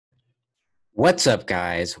What's up,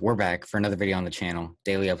 guys? We're back for another video on the channel.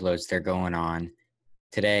 Daily uploads, they're going on.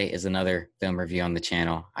 Today is another film review on the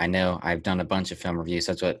channel. I know I've done a bunch of film reviews.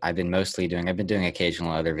 That's what I've been mostly doing. I've been doing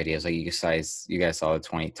occasional other videos. Like you guys saw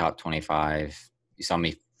the top 25. You saw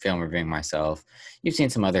me film reviewing myself. You've seen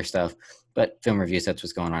some other stuff, but film reviews, that's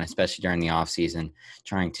what's going on, especially during the off season,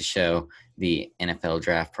 trying to show the NFL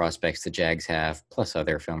draft prospects the Jags have, plus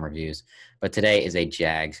other film reviews. But today is a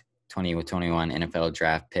Jags 2021 NFL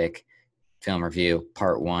draft pick film review,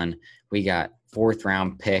 part one. We got fourth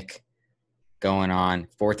round pick going on.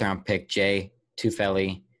 Fourth round pick, Jay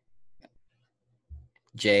Tufele,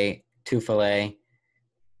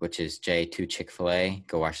 which is J2 Chick-fil-A.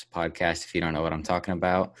 Go watch the podcast if you don't know what I'm talking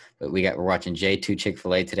about. But we're watching J2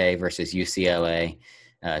 Chick-fil-A today versus UCLA.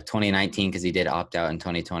 2019, because he did opt out in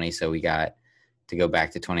 2020, so we got to go back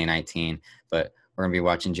to 2019. But we're going to be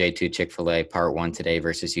watching J2 Chick-fil-A part one today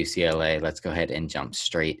versus UCLA. Let's go ahead and jump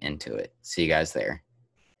straight into it. See you guys there.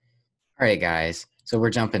 All right, guys. So we're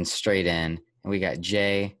jumping straight in, and we got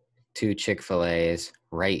J2 Chick-fil-A's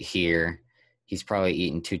right here. He's probably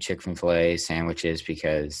eating 2 Chick-fil-A sandwiches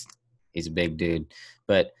because he's a big dude.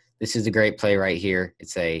 But this is a great play right here.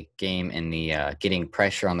 It's a game in the getting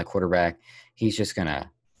pressure on the quarterback. He's just going to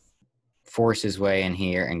force his way in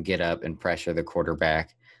here and get up and pressure the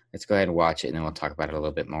quarterback. Let's go ahead and watch it, and then we'll talk about it a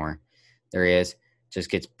little bit more. There he is. Just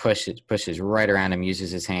gets pushes right around him,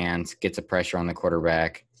 uses his hands, gets a pressure on the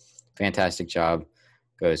quarterback. Fantastic job.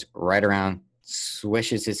 Goes right around,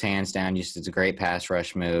 swishes his hands down, uses a great pass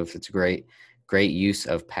rush move. It's a great use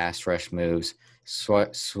of pass rush moves.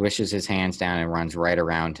 Swishes his hands down and runs right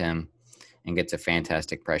around him and gets a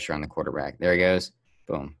fantastic pressure on the quarterback. There he goes.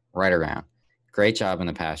 Boom. Right around. Great job in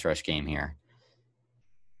the pass rush game here.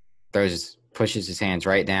 Pushes his hands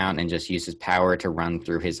right down and just uses power to run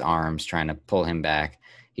through his arms, trying to pull him back.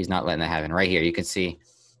 He's not letting that happen. Right here, you can see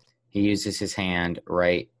he uses his hand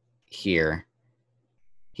right here.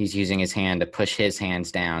 He's using his hand to push his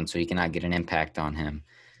hands down so he cannot get an impact on him.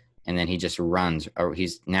 And then he just runs.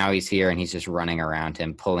 He's here, and he's just running around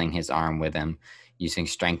him, pulling his arm with him, using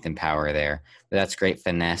strength and power there. But that's great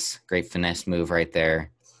finesse move right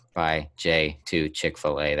there by J2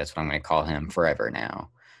 Chick-fil-A. That's what I'm going to call him forever now.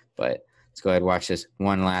 But let's go ahead and watch this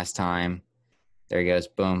one last time. There he goes.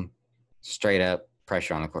 Boom. Straight up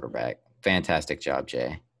pressure on the quarterback. Fantastic job,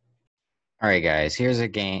 Jay. All right, guys. Here's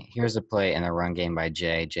a play in the run game by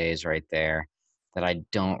Jay. Jay is right there that I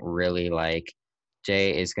don't really like.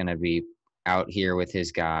 Jay is going to be out here with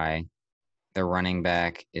his guy. The running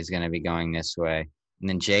back is going to be going this way. And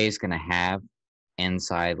then Jay is going to have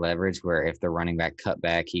inside leverage where if the running back cut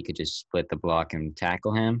back, he could just split the block and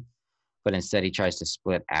tackle him. But instead he tries to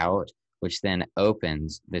split out, which then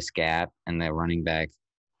opens this gap, and the running back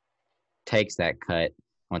takes that cut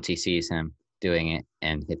once he sees him doing it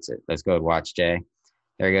and hits it. Let's go and watch Jay.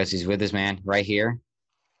 There he goes. He's with his man right here.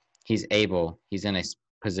 He's in a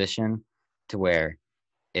position to where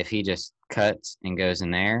if he just cuts and goes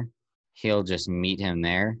in there, he'll just meet him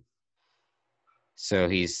there. So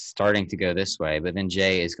he's starting to go this way, but then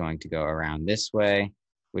Jay is going to go around this way,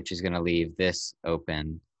 which is going to leave this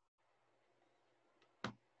open.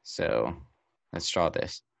 So let's draw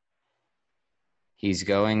this. He's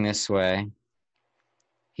going this way.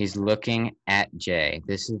 He's looking at Jay.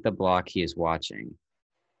 This is the block he is watching.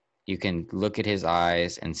 You can look at his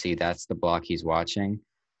eyes and see that's the block he's watching.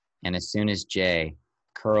 And as soon as Jay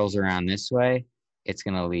curls around this way, it's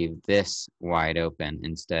going to leave this wide open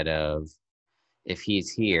instead of, if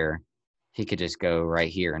he's here, he could just go right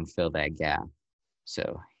here and fill that gap.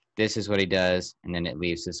 So this is what he does, and then it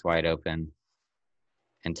leaves this wide open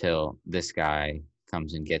until this guy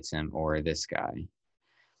comes and gets him, or this guy.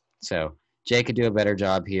 So Jay could do a better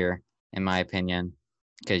job here, in my opinion,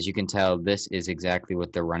 because you can tell this is exactly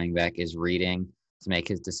what the running back is reading to make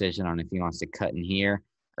his decision on if he wants to cut in here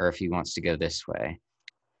or if he wants to go this way.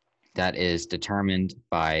 That is determined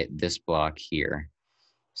by this block here.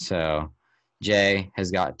 So Jay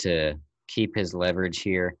has got to keep his leverage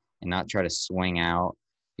here and not try to swing out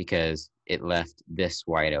because it left this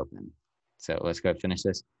wide open. So let's go finish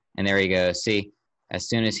this. And there he goes. See, as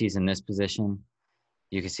soon as he's in this position,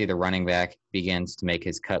 you can see the running back begins to make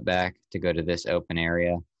his cutback to go to this open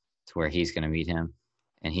area to where he's going to meet him.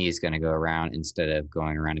 And he's going to go around instead of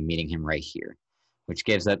going around and meeting him right here, which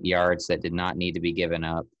gives up yards that did not need to be given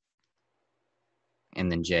up.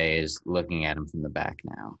 And then Jay is looking at him from the back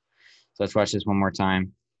now. So let's watch this one more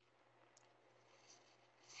time.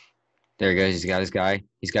 There he goes. He's got his guy.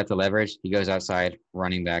 He's got the leverage. He goes outside.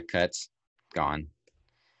 Running back cuts. Gone.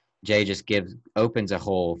 Jay just opens a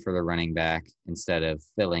hole for the running back instead of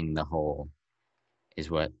filling the hole,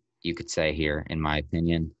 is what you could say here, in my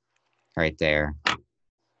opinion. right there.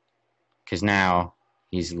 Because now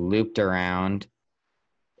he's looped around.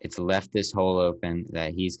 It's left this hole open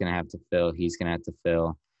that he's going to have to fill. He's going to have to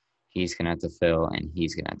fill. He's going to have to fill. And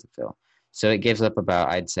he's going to have to fill. So it gives up about,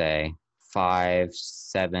 I'd say, 5,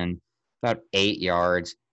 7, about 8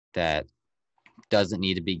 yards that doesn't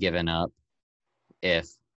need to be given up if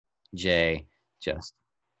Jay just,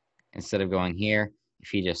 instead of going here, if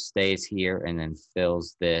he just stays here and then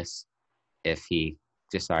fills this, if he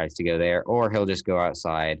decides to go there, or he'll just go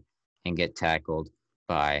outside and get tackled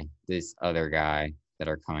by this other guy that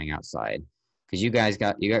are coming outside. Because you got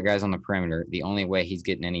guys on the perimeter. The only way he's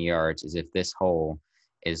getting any yards is if this hole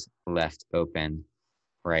is left open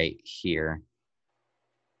right here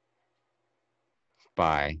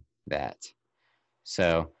by that.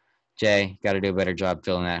 So Jay, got to do a better job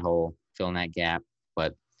filling that hole, filling that gap,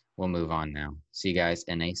 but we'll move on now. See you guys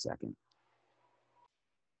in a second.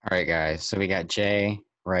 All right, guys, so we got Jay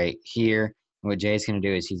right here. What Jay's going to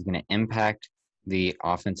do is he's going to impact the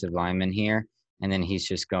offensive lineman here, and then he's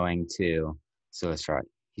just going to, so let's try it.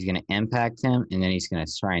 He's going to impact him, and then he's going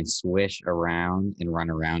to try and swish around and run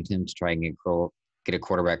around him to try and get a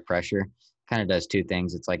quarterback pressure. Kind of does two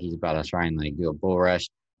things. It's like he's about to try and like do a bull rush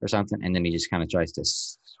or something, and then he just kind of tries to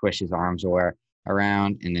swish his arms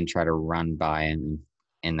around and then try to run by him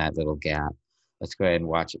in that little gap. Let's go ahead and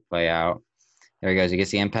watch it play out. There he goes. He gets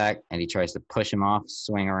the impact, and he tries to push him off,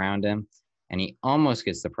 swing around him, and he almost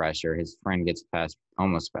gets the pressure. His friend gets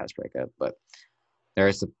almost pass breakup, but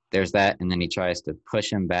there's that, and then he tries to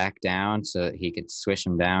push him back down so that he could swish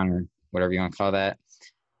him down or whatever you want to call that,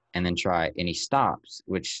 and then and he stops,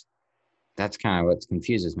 which that's kind of what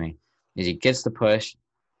confuses me, is he gets the push,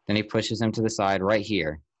 then he pushes him to the side right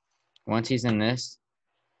here. Once he's in this,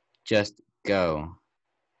 just go.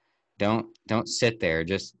 Don't sit there,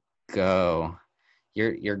 just go.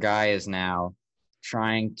 Your guy is now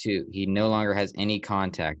he no longer has any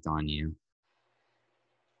contact on you.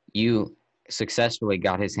 You successfully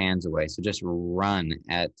got his hands away, so just run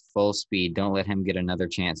at full speed. Don't let him get another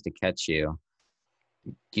chance to catch you.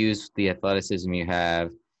 Use the athleticism you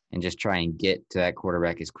have and just try and get to that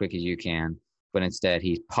quarterback as quick as you can. But instead,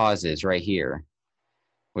 he pauses right here,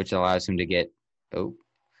 which allows him to get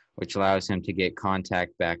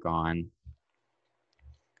contact back on.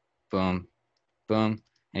 Boom, boom,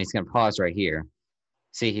 and he's going to pause right here.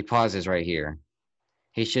 See, he pauses right here.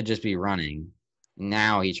 He should just be running.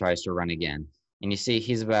 Now he tries to run again. And you see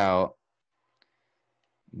he's about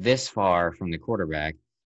this far from the quarterback,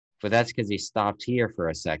 but that's because he stopped here for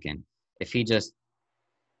a second. If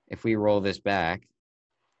we roll this back,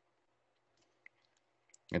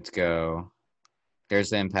 let's go. There's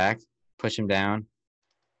the impact. Push him down.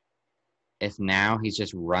 If now he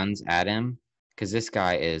just runs at him, because this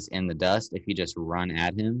guy is in the dust, if you just run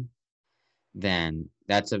at him, then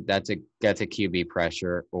that's a QB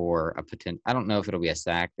pressure or a potential. I don't know if it'll be a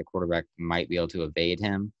sack. The quarterback might be able to evade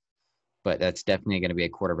him, but that's definitely going to be a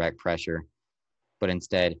quarterback pressure. But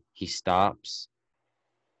instead, he stops,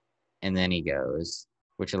 and then he goes,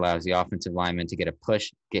 which allows the offensive lineman to get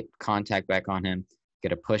contact back on him,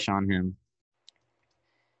 get a push on him.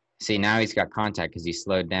 See, now he's got contact because he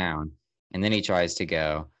slowed down, and then he tries to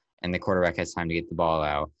go, and the quarterback has time to get the ball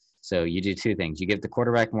out. So you do two things. You give the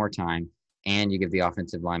quarterback more time, and you give the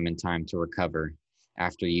offensive lineman time to recover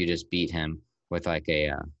after you just beat him with like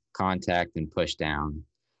a contact and push down.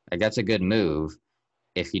 Like, that's a good move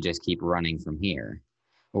if you just keep running from here.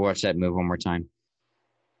 We'll watch that move one more time.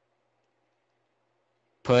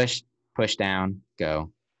 Push down,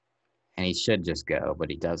 go. And he should just go, but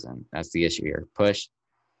he doesn't. That's the issue here. Push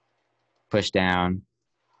down,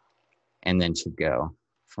 and then should go.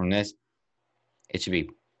 From this, it should be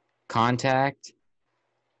contact,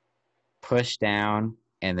 push down,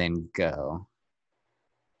 and then go.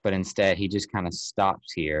 But instead, he just kind of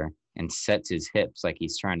stops here and sets his hips like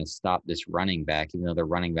he's trying to stop this running back, even though the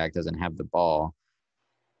running back doesn't have the ball.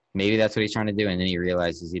 Maybe that's what he's trying to do, and then he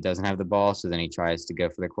realizes he doesn't have the ball, so then he tries to go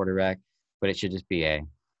for the quarterback. But it should just be a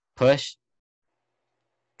push,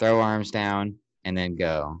 throw arms down, and then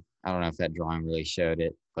go. I don't know if that drawing really showed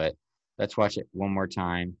it, but let's watch it one more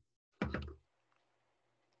time.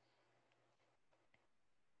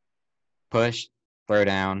 Push, throw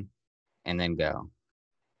down, and then go.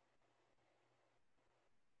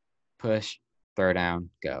 Push, throw down,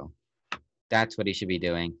 go. That's what he should be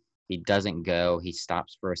doing. He doesn't go. He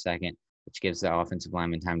stops for a second, which gives the offensive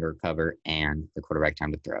lineman time to recover and the quarterback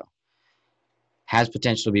time to throw. Has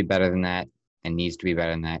potential to be better than that and needs to be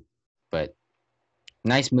better than that, but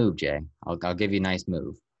nice move, Jay. I'll give you a nice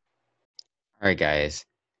move. All right, guys.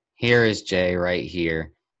 Here is Jay right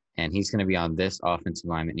here, and he's going to be on this offensive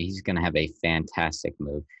lineman, and he's going to have a fantastic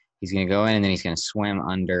move. He's going to go in and then he's going to swim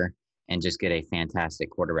under and just get a fantastic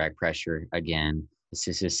quarterback pressure again. This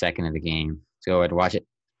is his second of the game. So go ahead and watch it.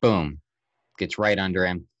 Boom. Gets right under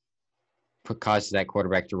him. Causes that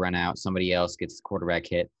quarterback to run out. Somebody else gets the quarterback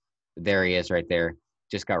hit. There he is right there.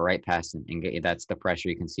 Just got right past him. And that's the pressure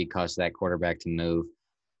you can see causes that quarterback to move.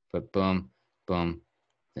 But boom, boom.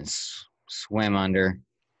 Then swim under.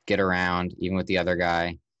 Get around, even with the other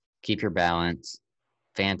guy. Keep your balance.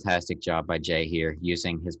 Fantastic job by Jay here,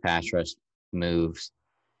 using his pass rush moves.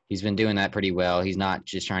 He's been doing that pretty well. He's not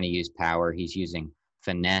just trying to use power. He's using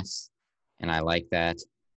finesse, and I like that.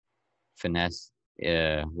 Finesse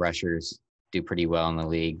rushers do pretty well in the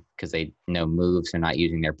league because they know moves. They're not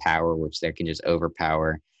using their power, which they can just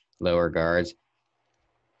overpower lower guards.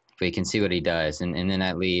 But you can see what he does, and then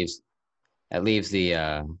that leaves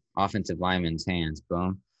the offensive lineman's hands.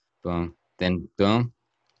 Boom, boom, then boom,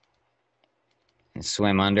 and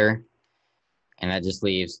swim under. And that just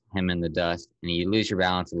leaves him in the dust. And you lose your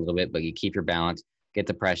balance a little bit, but you keep your balance, get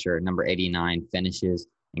the pressure. Number 89 finishes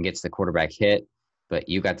and gets the quarterback hit, but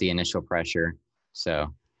you got the initial pressure.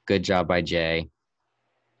 So good job by Jay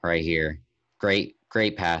right here. Great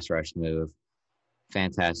pass rush move.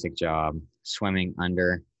 Fantastic job. Swimming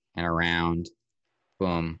under and around.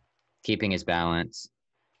 Boom. Keeping his balance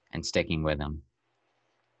and sticking with him.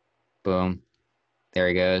 Boom. There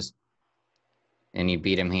he goes. And you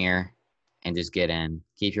beat him here. And just get in,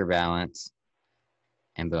 keep your balance,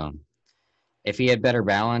 and boom. If he had better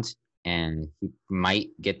balance, and he might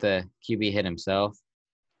get the QB hit himself,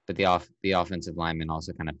 but the offensive lineman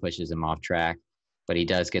also kind of pushes him off track, but he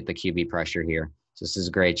does get the QB pressure here. So this is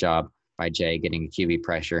a great job by Jay getting a QB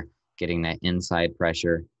pressure, getting that inside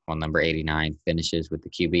pressure, while number 89 finishes with the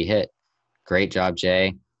QB hit. Great job,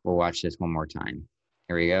 Jay. We'll watch this one more time.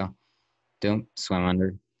 Here we go. Doom, swim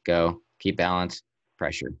under, go, keep balance,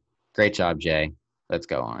 pressure. Great job, Jay. Let's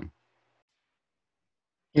go on.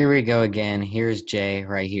 Here we go again. Here's Jay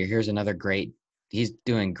right here. Here's another great. He's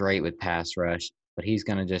doing great with pass rush, but he's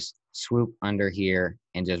going to just swoop under here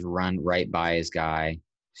and just run right by his guy,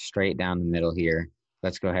 straight down the middle here.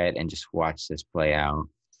 Let's go ahead and just watch this play out.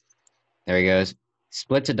 There he goes.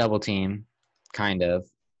 Splits a double team, kind of,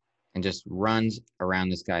 and just runs around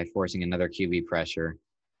this guy, forcing another QB pressure.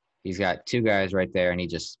 He's got two guys right there, and he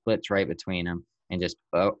just splits right between them and just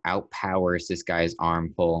outpowers this guy's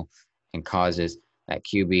arm pull and causes that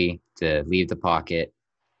QB to leave the pocket,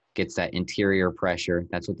 gets that interior pressure.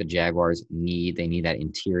 That's what the Jaguars need. They need that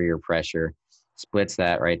interior pressure. Splits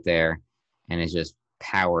that right there and is just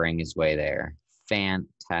powering his way there.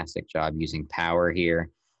 Fantastic job using power here.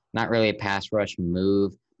 Not really a pass rush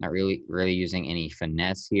move, not really using any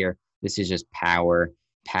finesse here. This is just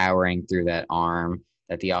powering through that arm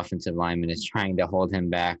that the offensive lineman is trying to hold him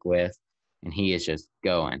back with. And he is just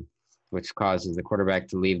going, which causes the quarterback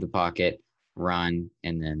to leave the pocket, run,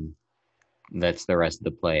 and then lets the rest of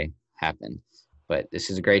the play happen. But this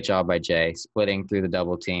is a great job by Jay, splitting through the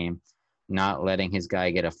double team, not letting his guy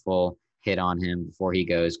get a full hit on him before he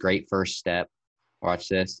goes. Great first step. Watch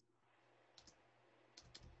this.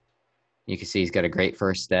 You can see he's got a great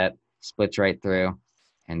first step, splits right through,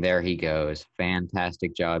 and there he goes.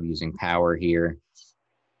 Fantastic job using power here.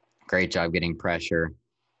 Great job getting pressure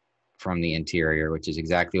from the interior, which is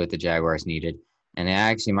exactly what the Jaguars needed. And it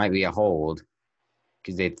actually might be a hold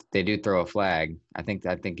because they do throw a flag. I think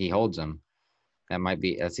he holds them. That might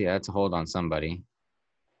be that's a hold on somebody.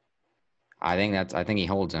 I think he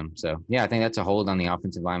holds him. So yeah, I think that's a hold on the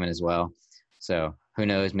offensive lineman as well. So who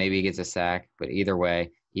knows? Maybe he gets a sack, but either way,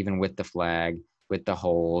 even with the flag, with the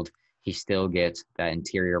hold, he still gets that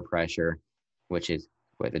interior pressure, which is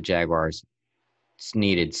what the Jaguars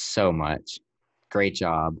needed so much. Great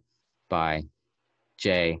job by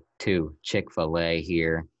Jay to Chick-fil-A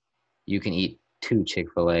here. You can eat 2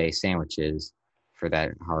 Chick-fil-A sandwiches for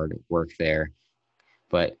that hard work there.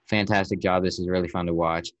 But fantastic job. This is really fun to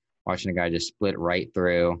watch. Watching a guy just split right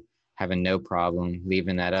through, having no problem,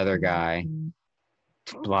 leaving that other guy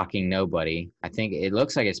blocking nobody. I think it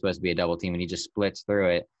looks like it's supposed to be a double team, and he just splits through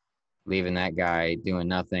it, leaving that guy doing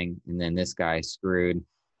nothing, and then this guy screwed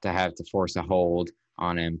to have to force a hold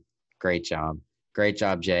on him. Great job. Great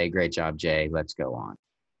job, Jay. Great job, Jay. Let's go on.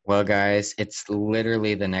 Well, guys, it's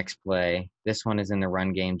literally the next play. This one is in the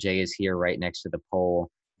run game. Jay is here right next to the pole.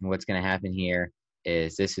 And what's going to happen here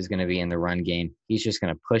is this is going to be in the run game. He's just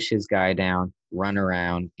going to push his guy down, run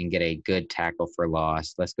around, and get a good tackle for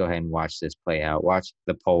loss. Let's go ahead and watch this play out. Watch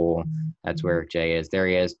the pole. That's where Jay is. There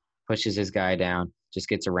he is. Pushes his guy down, just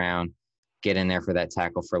gets around, get in there for that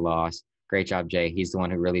tackle for loss. Great job, Jay. He's the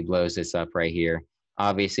one who really blows this up right here.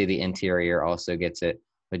 Obviously, the interior also gets it,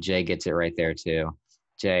 but Jay gets it right there too.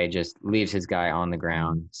 Jay just leaves his guy on the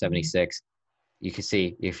ground, 76. You can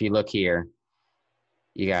see, if you look here,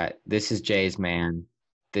 you got, this is Jay's man.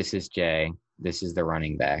 This is Jay. This is the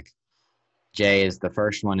running back. Jay is the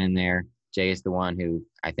first one in there. Jay is the one who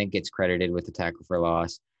I think gets credited with the tackle for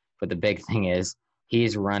loss. But the big thing is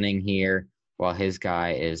he's running here while his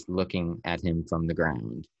guy is looking at him from the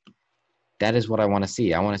ground. That is what I want to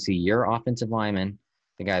see. I want to see your offensive lineman,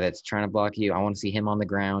 the guy that's trying to block you. I want to see him on the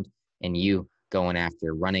ground and you going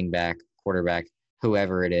after running back, quarterback,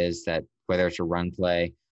 whoever it is, that whether it's a run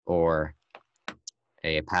play or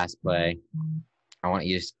a pass play. I want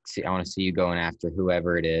to see you going after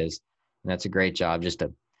whoever it is. And that's a great job, just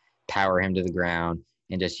to power him to the ground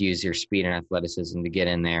and just use your speed and athleticism to get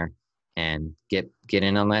in there and get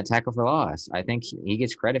in on that tackle for loss. I think he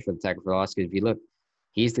gets credit for the tackle for loss because if you look,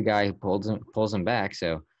 he's the guy who pulls him back.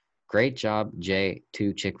 So great job, Jay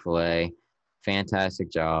Tufele.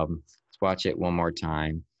 Fantastic job. Let's watch it one more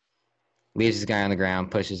time. Leaves his guy on the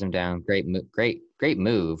ground, pushes him down. Great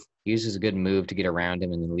move. Uses a good move to get around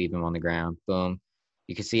him and then leave him on the ground. Boom.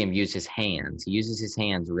 You can see him use his hands. He uses his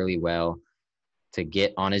hands really well to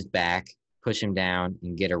get on his back, push him down,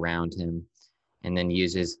 and get around him. And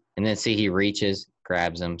then see he reaches,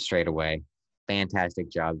 grabs him straight away. Fantastic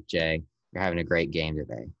job, Jay. You're having a great game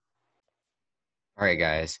today. All right,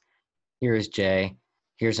 guys. Here's Jay.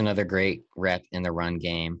 Here's another great rep in the run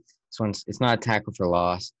game. This one's, it's not a tackle for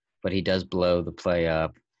loss, but he does blow the play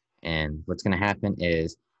up. And what's going to happen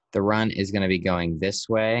is the run is going to be going this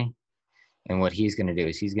way. And what he's going to do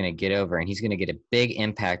is he's going to get over and he's going to get a big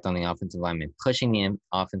impact on the offensive lineman, pushing the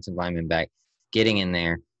offensive lineman back, getting in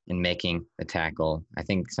there and making the tackle. I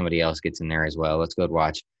think somebody else gets in there as well. Let's go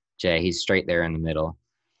watch Jay. He's straight there in the middle.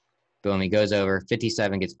 Boom, he goes over.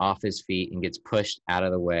 57 gets off his feet and gets pushed out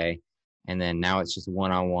of the way. And then now it's just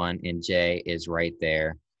one-on-one, and Jay is right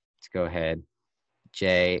there. Let's go ahead.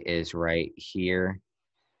 Jay is right here.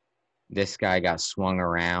 This guy got swung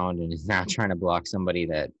around and is now trying to block somebody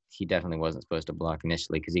that he definitely wasn't supposed to block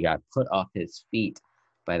initially because he got put off his feet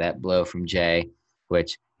by that blow from Jay,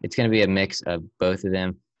 which it's going to be a mix of both of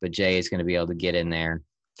them, but Jay is going to be able to get in there,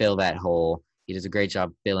 fill that hole. He does a great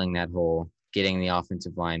job filling that hole, getting the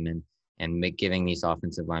offensive lineman, and giving these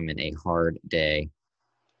offensive linemen a hard day.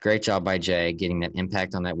 Great job by Jay getting that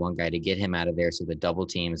impact on that one guy to get him out of there so the double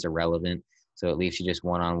team is irrelevant. So it leaves you just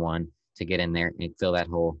one-on-one to get in there and fill that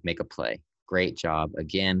hole, make a play. Great job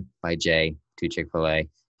again by Jay Tufele.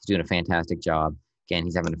 He's doing a fantastic job. Again,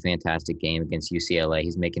 he's having a fantastic game against UCLA.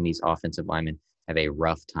 He's making these offensive linemen have a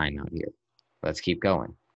rough time out here. Let's keep going.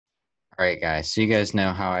 All right, guys. So you guys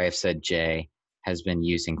know how I have said Jay has been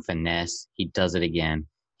using finesse. He does it again.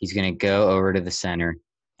 He's going to go over to the center,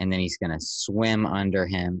 and then he's going to swim under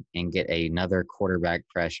him and get another quarterback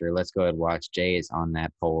pressure. Let's go ahead and watch. Jay is on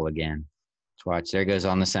that pole again. Let's watch. There goes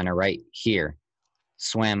on the center right here.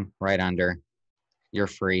 Swim right under. You're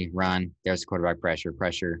free. Run. There's the quarterback pressure.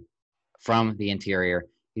 Pressure from the interior.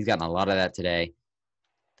 He's gotten a lot of that today.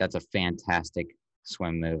 That's a fantastic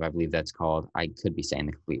swim move. I believe that's called. I could be saying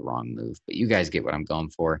the complete wrong move, but you guys get what I'm going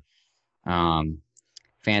for.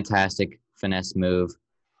 Fantastic finesse move.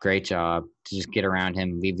 Great job to just get around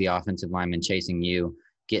him, leave the offensive lineman chasing you,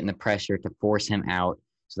 getting the pressure to force him out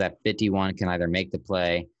so that 51 can either make the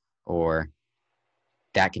play or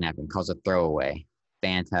that can happen, cause a throwaway.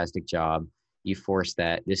 Fantastic job. You forced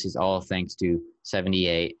that. This is all thanks to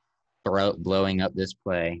 78 blowing up this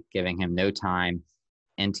play, giving him no time,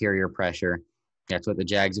 interior pressure. That's what the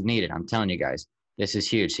Jags have needed. I'm telling you guys, this is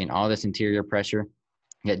huge. Seeing all this interior pressure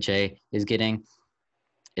that Jay is getting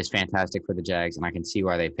is fantastic for the Jags, and I can see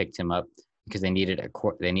why they picked him up because they needed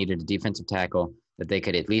a defensive tackle that they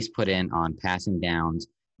could at least put in on passing downs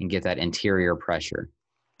and get that interior pressure.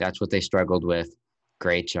 That's what they struggled with.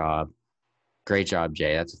 Great job. Great job,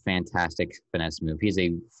 Jay. That's a fantastic finesse move.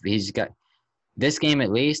 He's got this game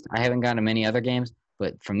at least. I haven't gotten many other games,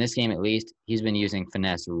 but from this game at least, he's been using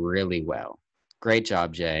finesse really well. Great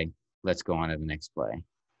job, Jay. Let's go on to the next play.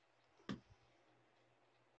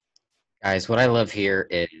 Guys, what I love here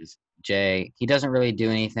is Jay. He doesn't really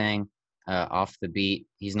do anything off the beat.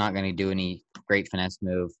 He's not going to do any great finesse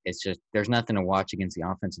move. It's just there's nothing to watch against the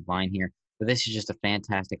offensive line here. But this is just a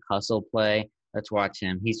fantastic hustle play. Let's watch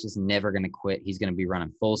him. He's just never going to quit. He's going to be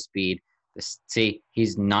running full speed. See,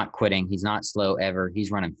 he's not quitting. He's not slow ever.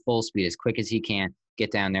 He's running full speed as quick as he can.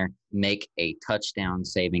 Get down there, make a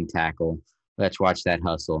touchdown-saving tackle. Let's watch that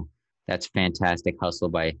hustle. That's fantastic hustle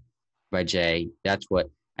by Jay. That's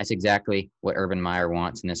exactly what Urban Meyer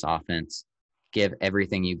wants in this offense. Give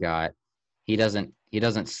everything you got. He doesn't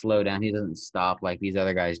slow down. He doesn't stop like these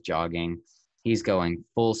other guys jogging. He's going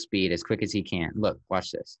full speed as quick as he can. Look,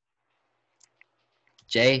 watch this.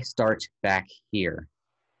 Jay starts back here.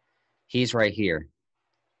 He's right here.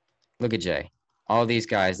 Look at Jay. All these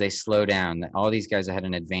guys, they slow down. All these guys had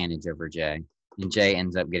an advantage over Jay. And Jay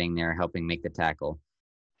ends up getting there, helping make the tackle.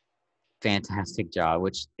 Fantastic job,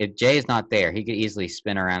 which if Jay is not there, he could easily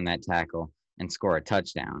spin around that tackle and score a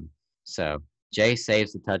touchdown. So Jay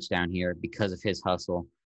saves the touchdown here because of his hustle.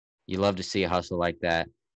 You love to see a hustle like that.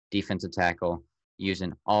 Defensive tackle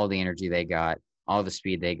using all the energy they got, all the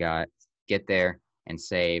speed they got, get there and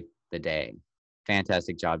save the day.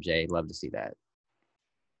 Fantastic job, Jay. Love to see that.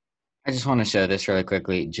 I just want to show this really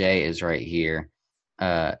quickly. Jay is right here.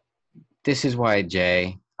 This is why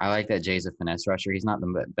I like that Jay's a finesse rusher. He's not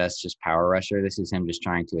the best just power rusher. This is him just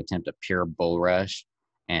trying to attempt a pure bull rush,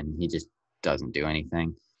 and he just doesn't do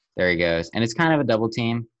anything. There he goes. And it's kind of a double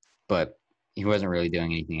team, but he wasn't really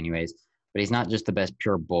doing anything anyways. But he's not just the best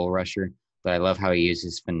pure bull rusher, but I love how he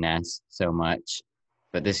uses finesse so much.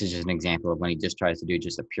 But this is just an example of when he just tries to do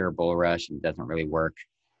just a pure bull rush and it doesn't really work.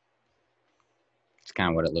 It's kind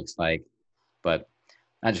of what it looks like. But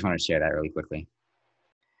I just want to share that really quickly.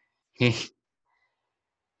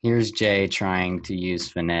 Here's Jay trying to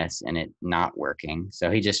use finesse and it not working.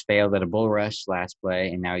 So he just failed at a bull rush last play,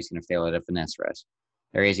 and now he's going to fail at a finesse rush.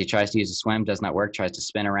 There he is. He tries to use a swim, does not work, tries to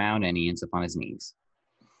spin around, and he ends up on his knees.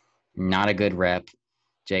 Not a good rep.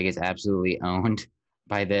 Jay gets absolutely owned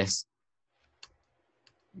by this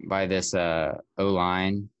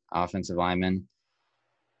O-line, offensive lineman.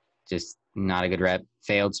 Just not a good rep.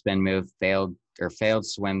 Failed spin move, failed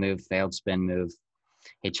swim move, failed spin move.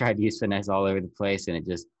 He tried to use finesse all over the place, and it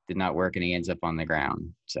just did not work, and he ends up on the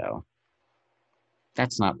ground. So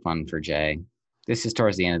that's not fun for Jay. This is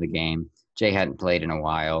towards the end of the game. Jay hadn't played in a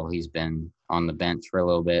while. He's been on the bench for a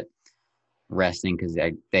little bit, resting because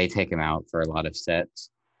they take him out for a lot of sets,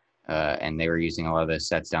 and they were using a lot of those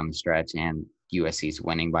sets down the stretch, and USC's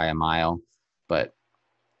winning by a mile. But,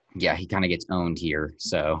 yeah, he kind of gets owned here.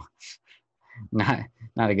 So not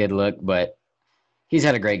a good look, but he's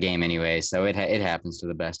had a great game anyway, so it happens to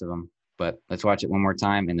the best of them. But let's watch it one more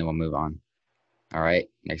time, and then we'll move on. All right,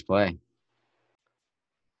 next play.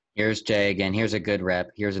 Here's Jay again. Here's a good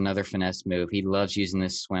rep. Here's another finesse move. He loves using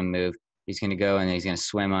this swim move. He's going to go, and he's going to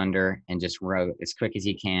swim under and just row as quick as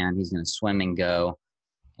he can. He's going to swim and go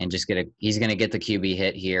and he's going to get the QB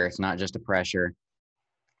hit here. It's not just a pressure.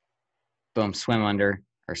 Boom, swim under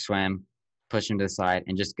or swim, push him to the side,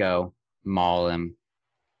 and just go maul him.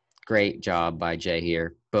 Great job by Jay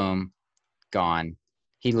here. Boom, gone.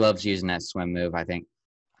 He loves using that swim move. I think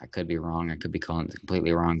I could be wrong. I could be calling it the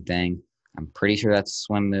completely wrong thing. I'm pretty sure that's a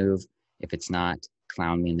swim move. If it's not,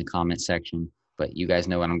 clown me in the comment section. But you guys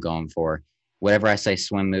know what I'm going for. Whatever I say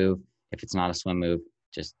swim move, if it's not a swim move,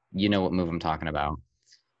 just you know what move I'm talking about.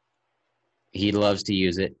 He loves to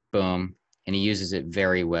use it. Boom. And he uses it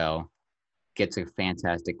very well. Gets a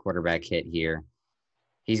fantastic quarterback hit here.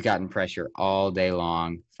 He's gotten pressure all day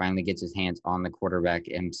long. Finally gets his hands on the quarterback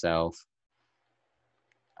himself.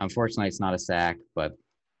 Unfortunately, it's not a sack, but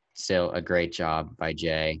still a great job by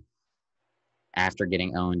Jay. After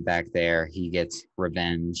getting owned back there, he gets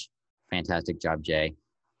revenge. Fantastic job, Jay.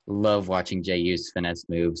 Love watching Jay use finesse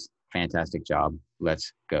moves. Fantastic job.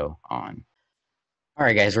 Let's go on. All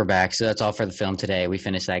right, guys, we're back. So that's all for the film today. We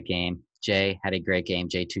finished that game. Jay had a great game.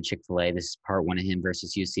 J2 Chick-fil-A. This is part one of him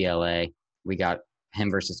versus UCLA. We got him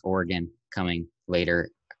versus Oregon coming later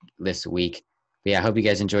this week. But yeah, I hope you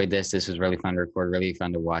guys enjoyed this. This was really fun to record, really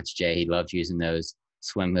fun to watch Jay. He loves using those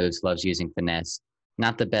swim moves, loves using finesse.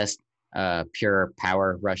 Not the best pure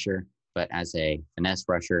power rusher, but as a finesse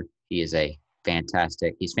rusher, he's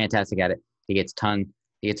fantastic at it. He gets a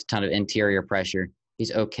ton of interior pressure.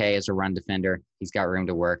 He's okay as a run defender. He's got room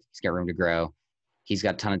to work. He's got room to grow. He's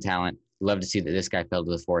got a ton of talent. Love to see that this guy fell to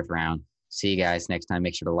the fourth round. See you guys next time.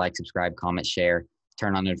 Make sure to like, subscribe, comment, share,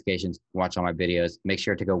 turn on notifications, watch all my videos. Make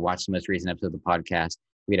sure to go watch the most recent episode of the podcast.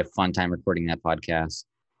 We had a fun time recording that podcast.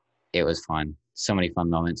 It was fun. So many fun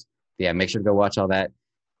moments. But yeah, make sure to go watch all that.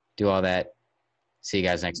 Do all that. See you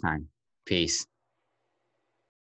guys next time. Peace.